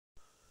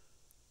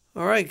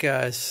Alright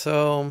guys,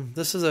 so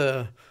this is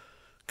a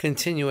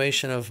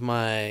continuation of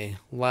my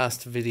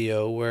last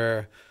video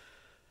where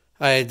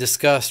I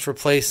discussed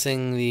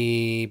replacing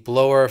the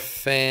blower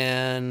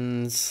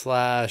fan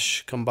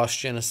slash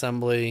combustion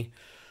assembly,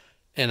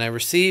 and I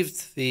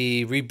received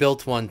the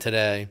rebuilt one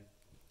today.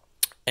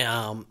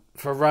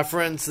 For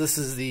reference, this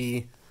is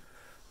the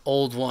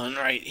old one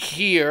right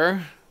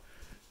here,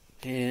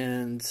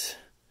 and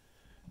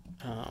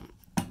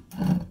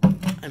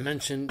I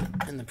mentioned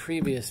in the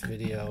previous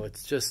video,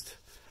 it's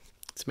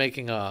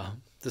making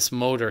this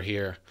motor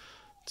here,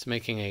 it's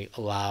making a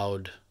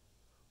loud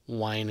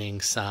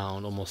whining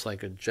sound, almost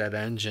like a jet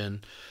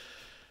engine.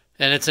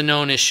 And it's a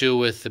known issue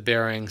with the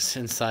bearings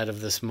inside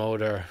of this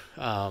motor.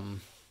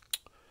 And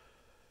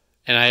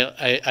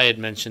I had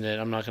mentioned it.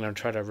 I'm not going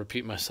to try to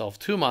repeat myself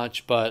too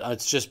much, but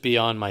it's just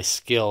beyond my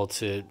skill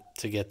to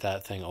get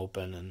that thing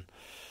open.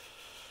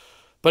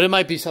 But it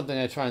might be something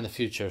I try in the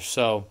future.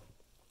 So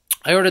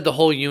I ordered the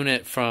whole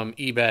unit from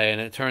eBay,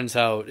 and it turns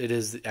out it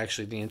is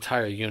actually the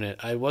entire unit.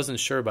 I wasn't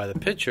sure by the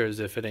pictures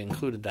if it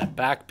included that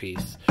back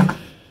piece,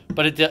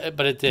 but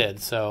it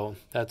did. So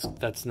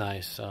that's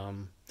nice.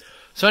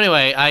 So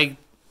anyway, I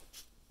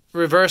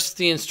reversed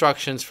the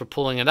instructions for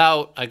pulling it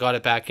out. I got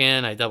it back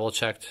in. I double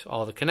checked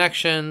all the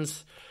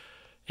connections,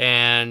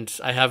 and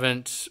I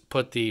haven't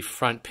put the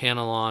front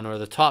panel on or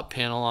the top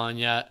panel on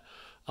yet.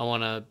 I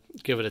want to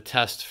give it a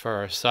test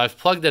first. So I've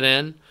plugged it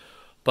in,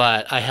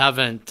 but I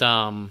haven't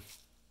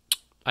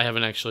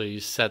actually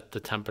set the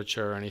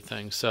temperature or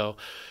anything. So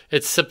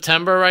it's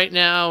September right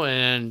now,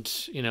 and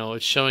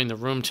it's showing the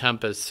room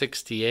temp as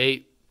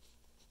 68.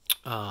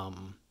 So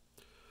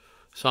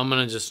I'm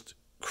gonna just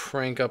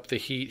crank up the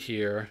heat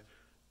here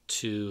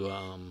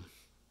to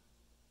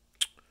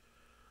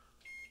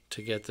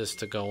get this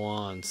to go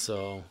on.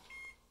 So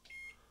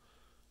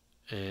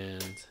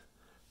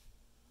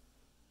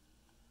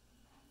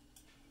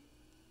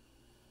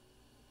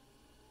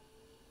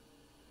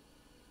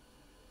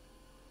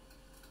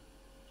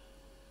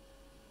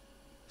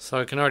So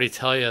I can already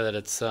tell you that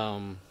it's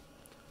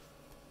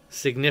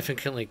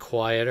significantly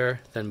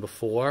quieter than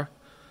before.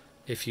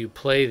 If you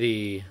play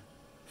the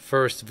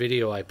first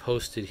video I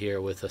posted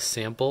here with a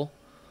sample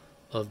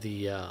of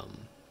the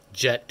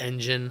jet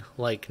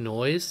engine-like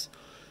noise,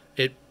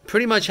 it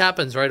pretty much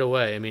happens right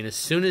away. I mean, as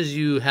soon as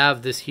you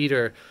have this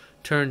heater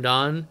turned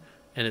on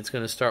and it's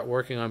going to start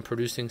working on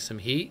producing some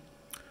heat,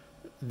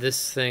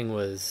 this thing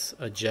was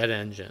a jet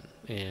engine,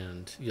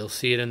 and you'll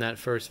see it in that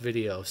first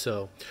video.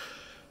 So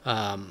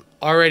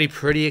already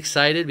pretty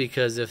excited,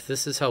 because if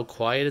this is how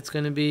quiet it's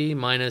going to be,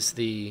 minus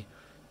the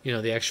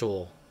the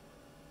actual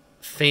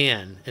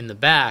fan in the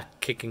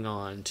back kicking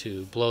on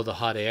to blow the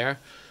hot air,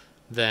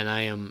 then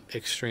I am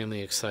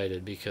extremely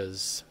excited,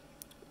 because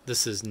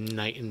this is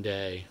night and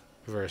day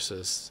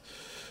versus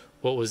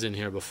what was in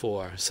here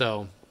before.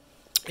 So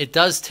it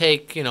does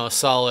take a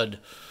solid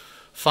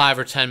 5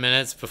 or 10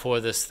 minutes before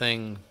this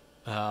thing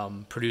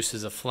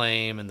produces a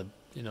flame and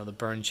the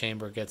burn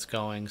chamber gets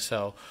going.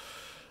 So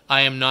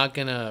I am not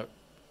going to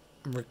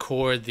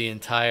record the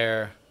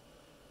entire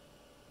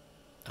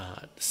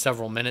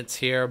several minutes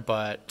here,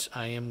 but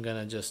I am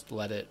going to just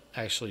let it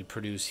actually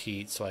produce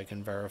heat so I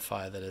can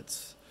verify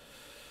that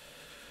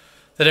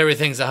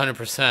everything's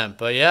 100%.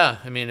 But yeah,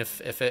 I mean,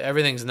 if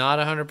everything's not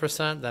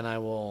 100%, then I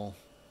will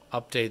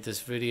update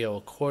this video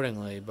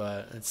accordingly.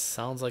 But it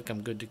sounds like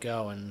I'm good to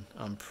go, and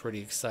I'm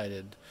pretty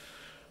excited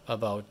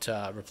about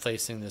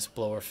replacing this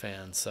blower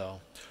fan.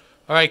 So,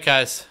 all right,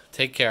 guys,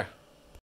 take care.